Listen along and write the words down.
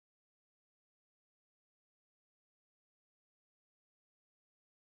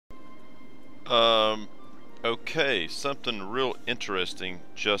Um, okay, something real interesting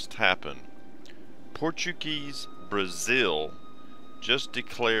just happened. Portuguese Brazil just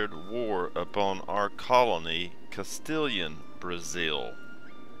declared war upon our colony, Castilian Brazil.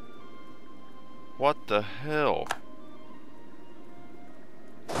 What the hell?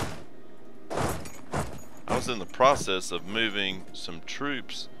 I was in the process of moving some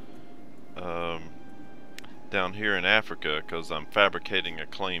troops down here in Africa because I'm fabricating a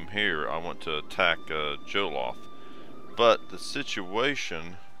claim here. I want to attack Joloth. But the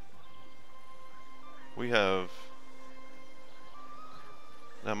situation, we have,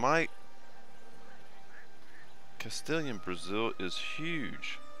 now my Castilian Brazil is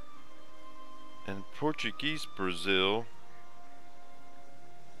huge, and Portuguese Brazil,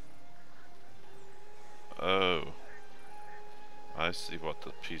 oh, I see what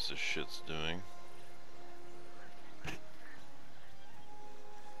the piece of shit's doing.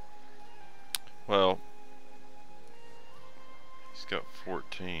 Well, he's got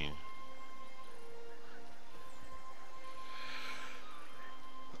 14.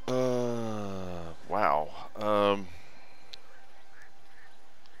 Wow.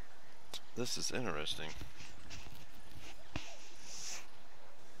 This is interesting.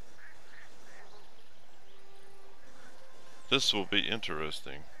 This will be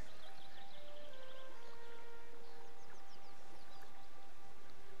interesting.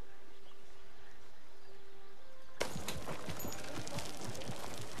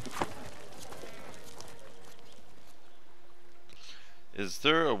 Is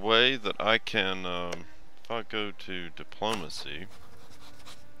there a way that I can, if I go to diplomacy,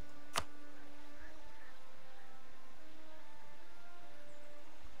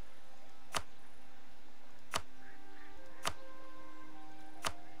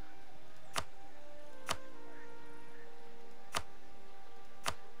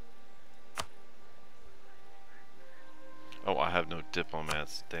 oh, I have no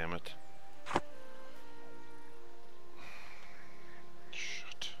diplomats, damn it.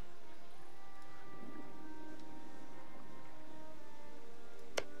 Shit.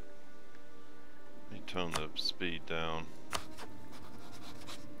 Let me tone the speed down.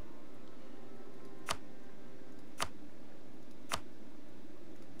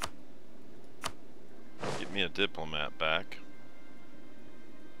 Get me a diplomat back.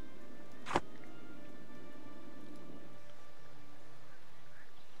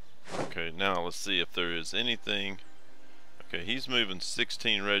 Okay, now let's see if there is anything. Okay, he's moving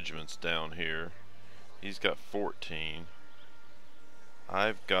 16 regiments down here. He's got 14.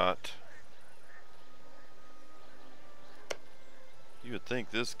 I've got... You would think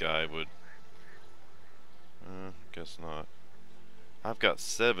this guy would... guess not. I've got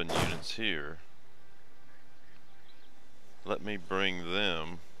 7 units here. Let me bring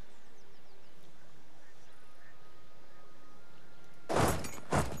them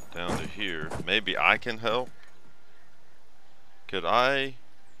down to here. Maybe I can help. Could I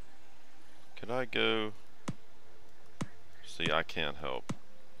go? See, I can't help.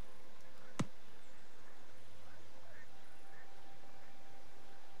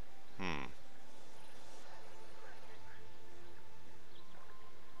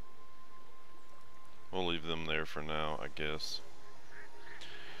 We'll leave them there for now, I guess.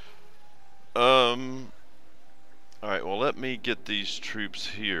 Alright, well, let me get these troops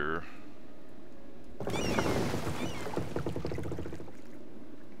here.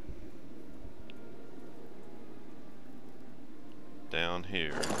 Down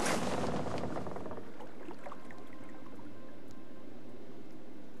here.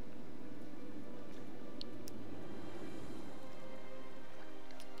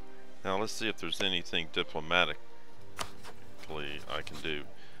 Now let's see if there's anything diplomatically I can do.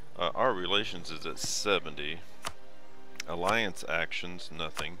 Our relations is at 70. Alliance actions,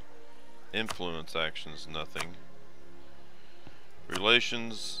 nothing. Influence actions, nothing.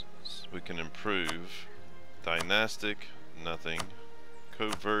 Relations, we can improve. Dynastic, nothing.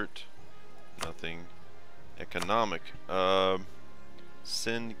 Covert, nothing. Economic,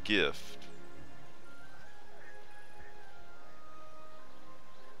 send gift.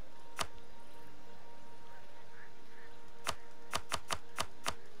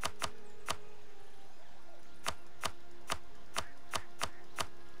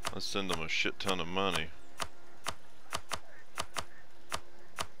 Let's send them a shit ton of money.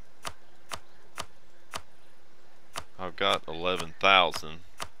 I've got 11,000.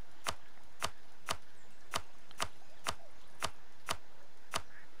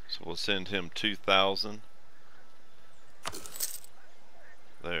 So we'll send him 2,000.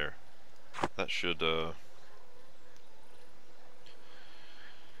 There. That should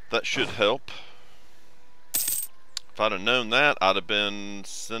That should help. If I'd have known that, I'd have been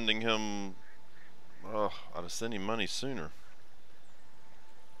sending him... Oh, I'd have sent him money sooner.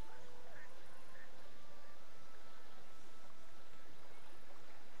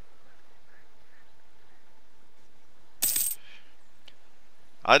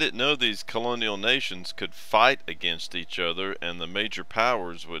 I didn't know these colonial nations could fight against each other and the major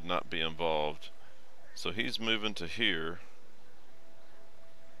powers would not be involved. So he's moving to here.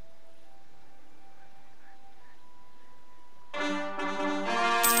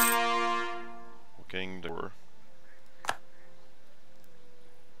 Looking to...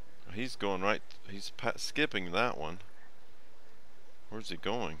 He's going right... He's skipping that one. Where's he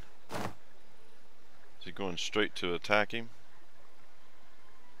going? Is he going straight to attack him?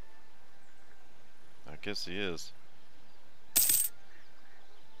 I guess he is.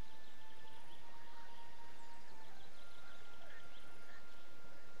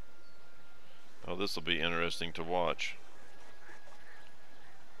 Oh, this will be interesting to watch.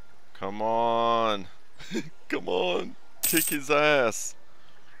 Come on. Come on. Kick his ass.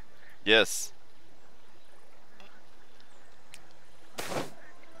 Yes.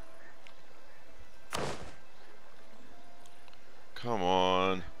 Come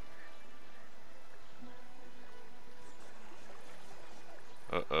on.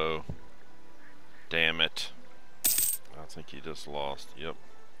 Uh-oh. Damn it. I think he just lost. Yep.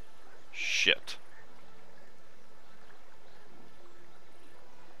 Shit.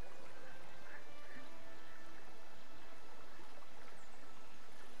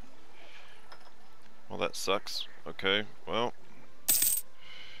 Well, that sucks. Okay, well.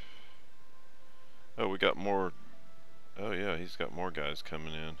 Oh, we got more. Oh, yeah, he's got more guys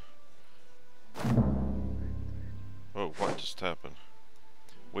coming in. Oh, what just happened?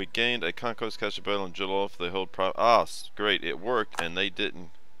 We gained a conquest Castile and July if they hold great, it worked, and they didn't.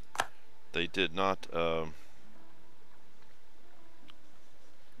 They did not, where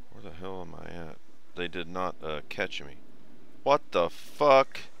the hell am I at? They did not, catch me. What the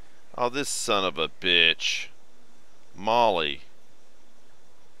fuck? Oh, this son of a bitch. Molly.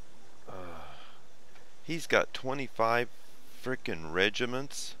 He's got 25 frickin'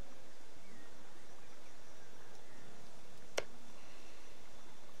 regiments.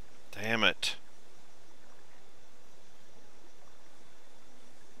 Damn it.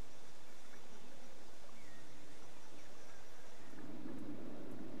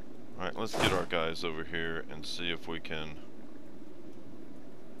 Alright, let's get our guys over here and see if we can...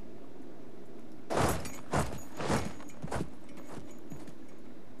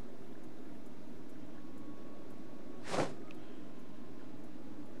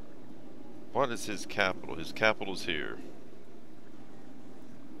 What is his capital? His capital's here.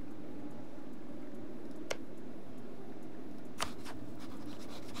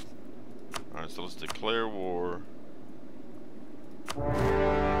 Alright, so let's declare war. We're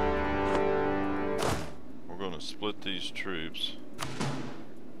going to split these troops.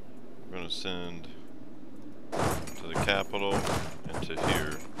 We're going to send to the capital and to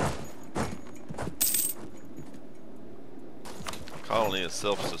here. The colony is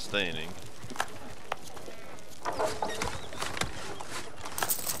self-sustaining.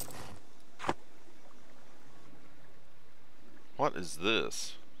 What is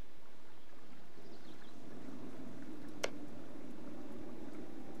this?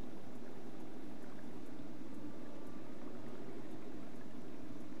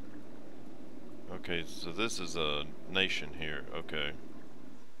 Okay, so this is a nation here. Okay.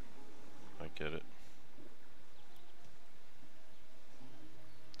 I get it.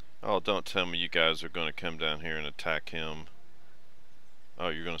 Oh, don't tell me you guys are going to come down here and attack him. Oh,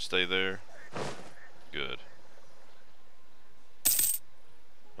 you're going to stay there? Good.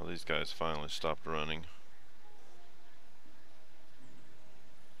 Well, these guys finally stopped running.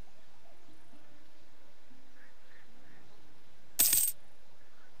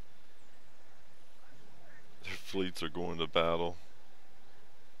 Their fleets are going to battle.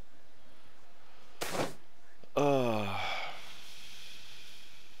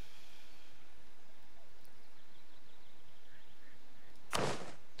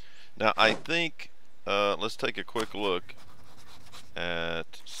 Now I think, let's take a quick look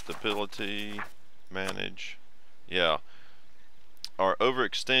at stability, manage. Yeah, our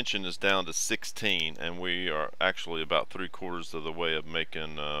overextension is down to 16, and we are actually about 3/4 of the way of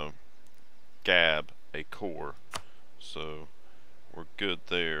making Gab a core, so we're good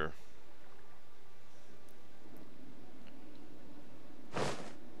there.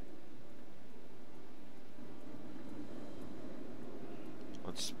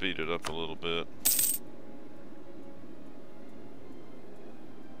 Let's speed it up a little bit.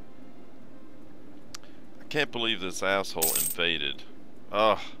 can't believe this asshole invaded.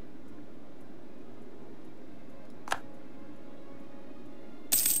 Ugh.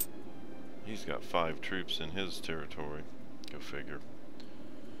 He's got 5 troops in his territory. Go figure.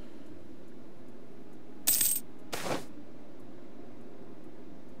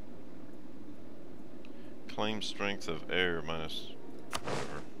 Claim strength of air minus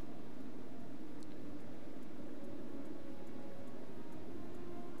whatever.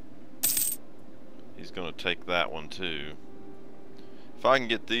 He's gonna take that one too. If I can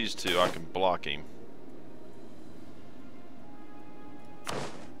get these two, I can block him.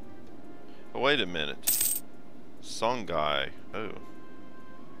 Oh, wait a minute. Songhai. Oh.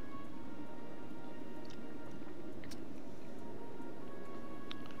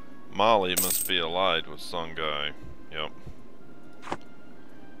 Mali must be allied with Songhai. Yep.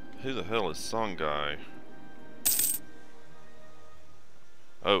 Who the hell is Songhai?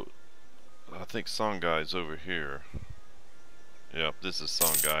 Oh, I think Songhai's over here. Yep, this is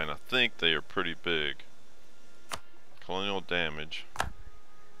Songhai, and I think they are pretty big. Colonial damage.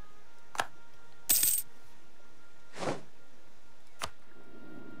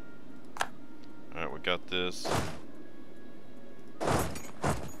 Alright, we got this.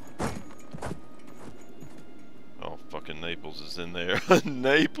 Oh, fucking Naples is in there.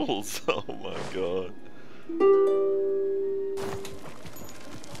 Naples! Oh my god.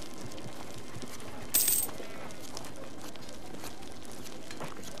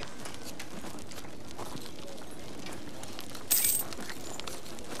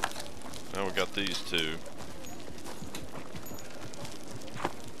 Now we got these two.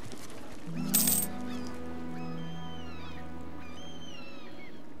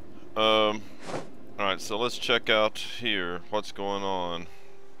 Alright, so let's check out here what's going on.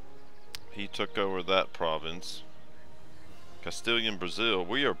 He took over that province. Castilian Brazil.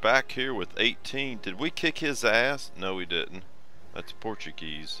 We are back here with 18. Did we kick his ass? No, we didn't. That's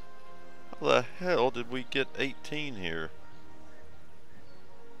Portuguese. How the hell did we get 18 here?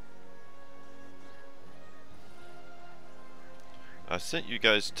 I sent you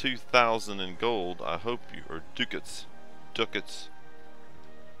guys 2,000 in gold. I hope you, or ducats.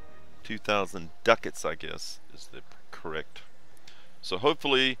 2,000 ducats, I guess, is the correct. So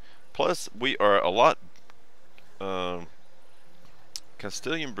hopefully, plus we are a lot,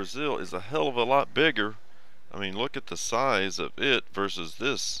 Castilian Brazil is a hell of a lot bigger. I mean, look at the size of it versus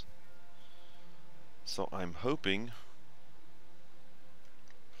this. So I'm hoping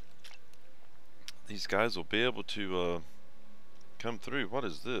these guys will be able to come through. What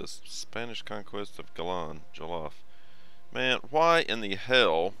is this? Spanish conquest of Jalaf. Man, why in the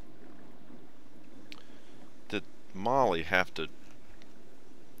hell did Mali have to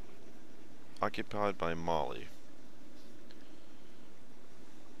occupied by Mali?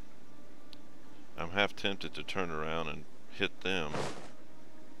 I'm half tempted to turn around and hit them.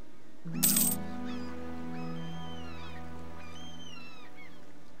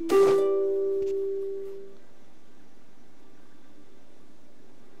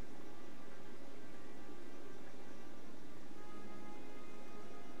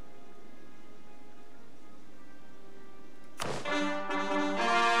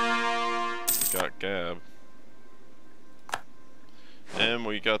 Got Gab. And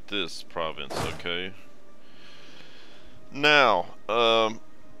we got this province, okay. Now,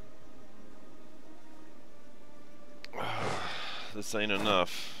 this ain't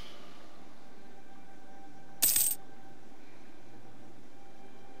enough.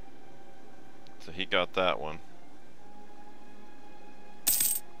 So he got that one.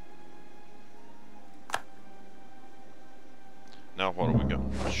 Now what do we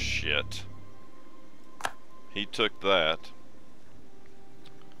got? Shit. He took that.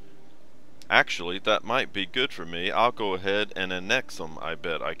 Actually, that might be good for me. I'll go ahead and annex them. I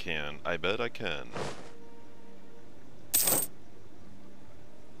bet I can. I bet I can.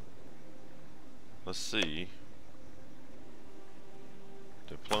 Let's see.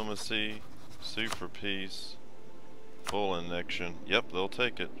 Diplomacy. Sue for peace. Full annexion. Yep, they'll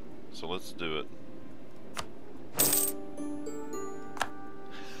take it. So let's do it.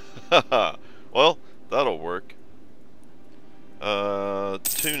 Haha. Well, that'll work.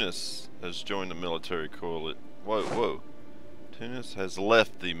 Tunis has joined the military coalition. Whoa. Tunis has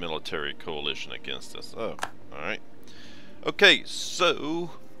left the military coalition against us. Oh, alright. Okay,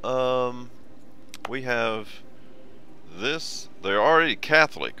 so, we have this. They're already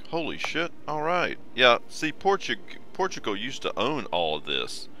Catholic. Holy shit. Alright. Yeah, see, Portugal used to own all of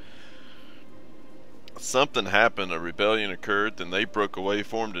this. something happened, a rebellion occurred, then they broke away,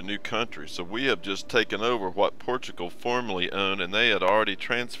 formed a new country. So we have just taken over what Portugal formerly owned, and they had already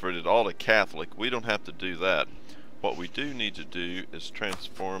transferred it all to Catholic. We don't have to do that. What we do need to do is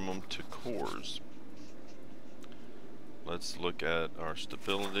transform them to cores. Let's look at our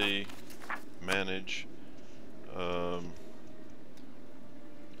stability, manage.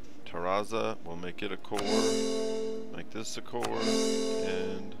 Terraza, we'll make it a core, make this a core,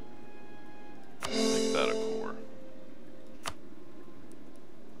 and make that a core.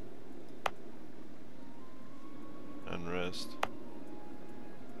 Unrest.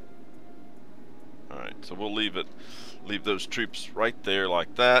 Alright, so we'll leave those troops right there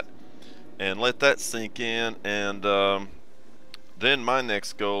like that, and let that sink in, and then my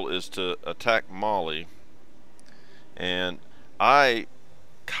next goal is to attack Mali, and I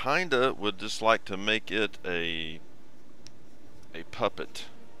kinda would just like to make it a puppet.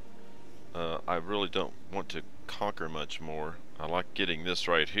 I really don't want to conquer much more. I like getting this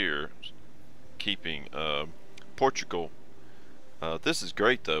right here, keeping Portugal. This is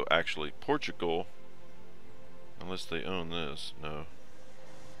great though, actually. Portugal, unless they own this. No,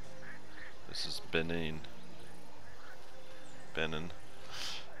 this is Benin.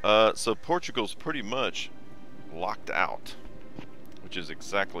 So Portugal's pretty much locked out, which is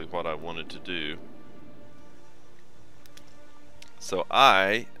exactly what I wanted to do. So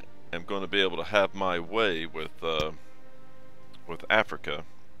I am going to be able to have my way with Africa.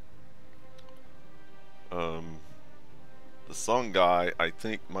 The Songhai, I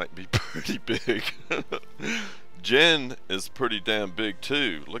think, might be pretty big. Jen is pretty damn big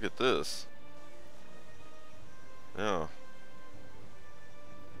too. Look at this. Yeah.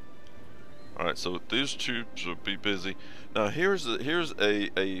 Alright, so these troops will be busy. Now here's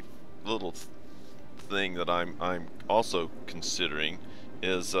a little thing that I'm also considering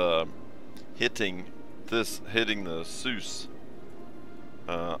is hitting the Sus.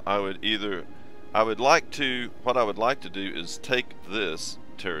 what I would like to do is take this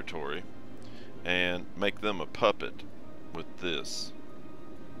territory and make them a puppet with this.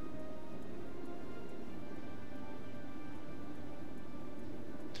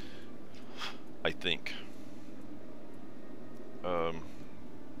 I think.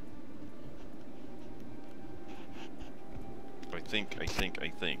 I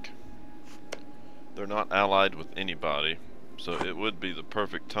think. They're not allied with anybody, so it would be the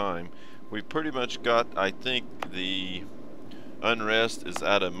perfect time. We've pretty much got, I think, the unrest is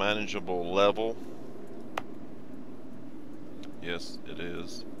at a manageable level. Yes, it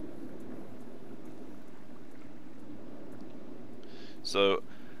is. So,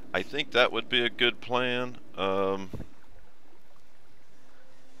 I think that would be a good plan.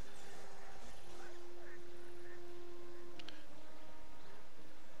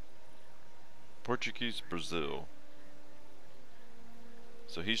 Portuguese Brazil.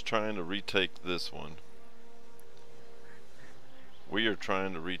 So he's trying to retake this one. We are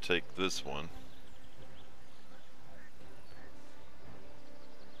trying to retake this one.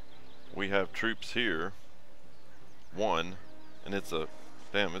 We have troops here. One, and it's a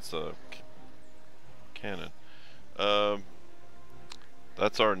cannon.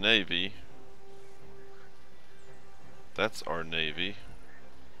 That's our navy. That's our navy.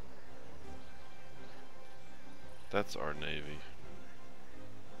 That's our navy.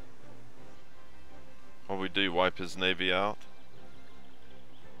 What we do, wipe his navy out?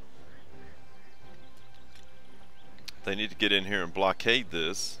 They need to get in here and blockade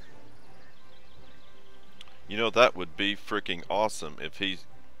this. You know, that would be freaking awesome if he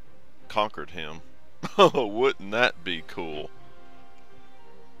conquered him. Oh, wouldn't that be cool?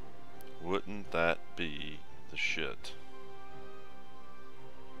 Wouldn't that be the shit?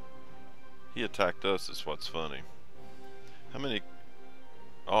 He attacked us is what's funny. How many?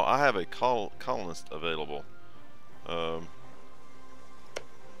 Oh, I have a colonist available.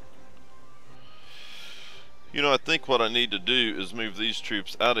 You know, I think what I need to do is move these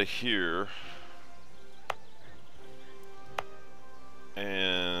troops out of here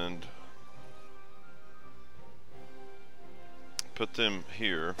and put them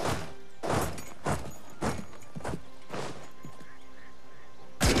here.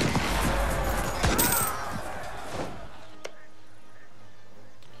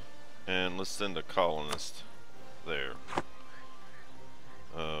 And let's send a colonist there.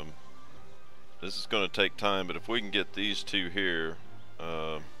 This is going to take time, but if we can get these two here,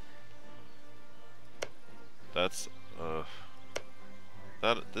 that's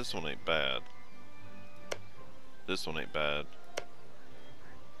this one ain't bad. This one ain't bad.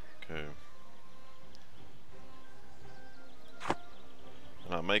 Okay.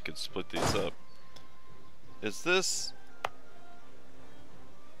 And I may could split these up. Is this...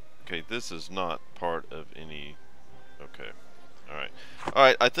 Okay, this is not part of any... Okay. Alright.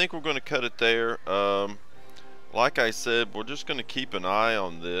 Alright, I think we're going to cut it there. Like I said, we're just going to keep an eye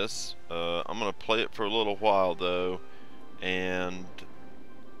on this. I'm going to play it for a little while, though. And...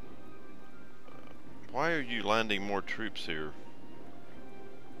 why are you landing more troops here?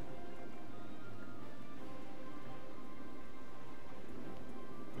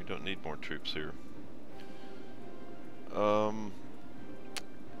 We don't need more troops here.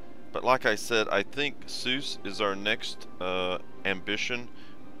 But like I said, I think Seuss is our next ambition.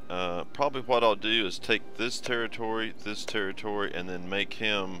 Probably what I'll do is take this territory, and then make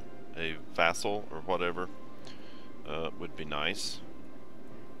him a vassal or whatever. Would be nice.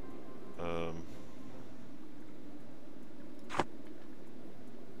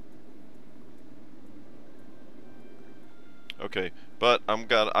 Okay, but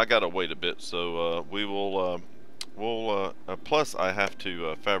I gotta wait a bit, so we will. Plus, I have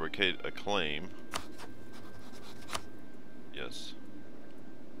to fabricate a claim. Yes.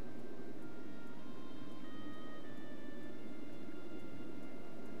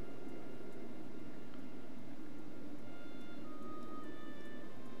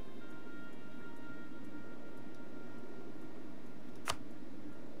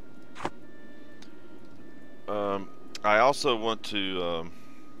 I also want to.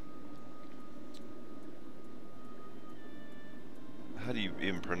 How do you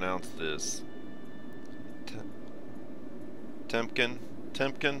even pronounce this? Temkin?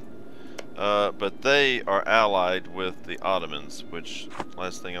 But they are allied with the Ottomans, which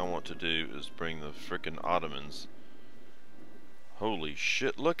last thing I want to do is bring the frickin' Ottomans. Holy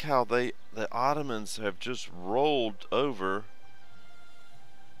shit, look how the Ottomans have just rolled over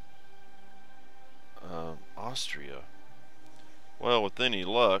Austria. Well, with any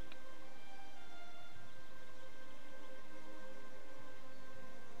luck,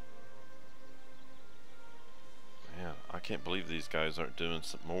 man, I can't believe these guys aren't doing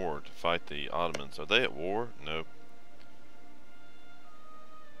some more to fight the Ottomans. Are they at war? Nope.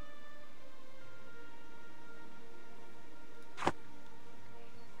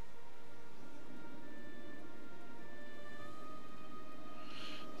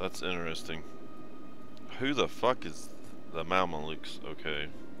 That's interesting. Who the fuck is the Mamluks? Okay,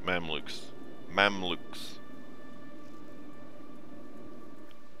 Mamluks.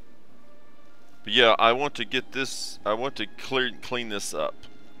 But yeah, I want to get this. I want to clean this up.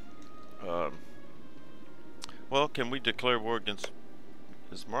 Well, can we declare war against?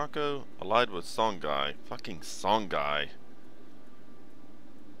 Is Morocco allied with Songhai? Fucking Songhai.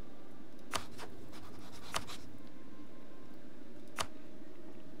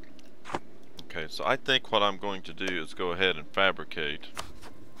 Okay, so I think what I'm going to do is go ahead and fabricate.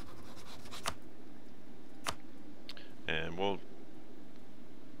 And we'll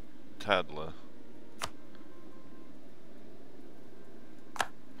Tadla.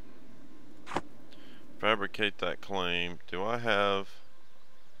 Fabricate that claim. Do I have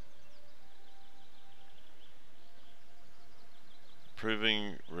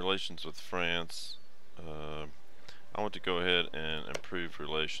improving relations with France? I want to go ahead and improve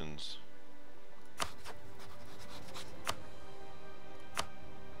relations.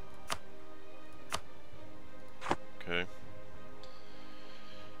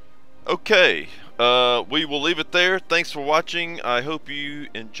 Okay, we will leave it there. Thanks for watching. I hope you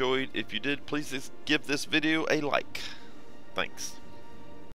enjoyed. If you did, please give this video a like. Thanks.